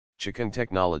Chukong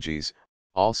Technologies,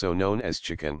 also known as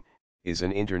Chukong, is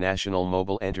an international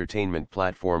mobile entertainment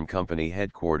platform company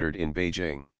headquartered in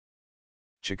Beijing.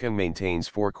 Chukong maintains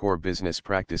four core business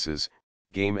practices: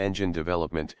 game engine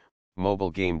development,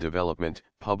 mobile game development,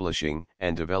 publishing,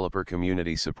 and developer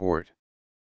community support.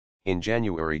 In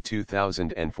January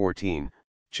 2014,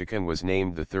 Chukong was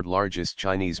named the third largest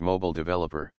Chinese mobile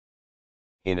developer.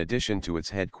 In addition to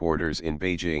its headquarters in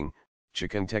Beijing,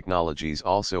 Chukong Technologies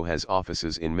also has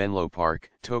offices in Menlo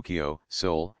Park, Tokyo,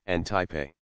 Seoul, and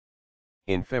Taipei.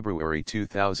 In February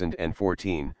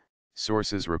 2014,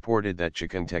 sources reported that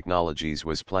Chukong Technologies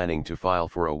was planning to file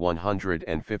for a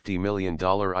 $150 million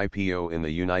IPO in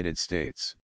the United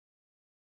States.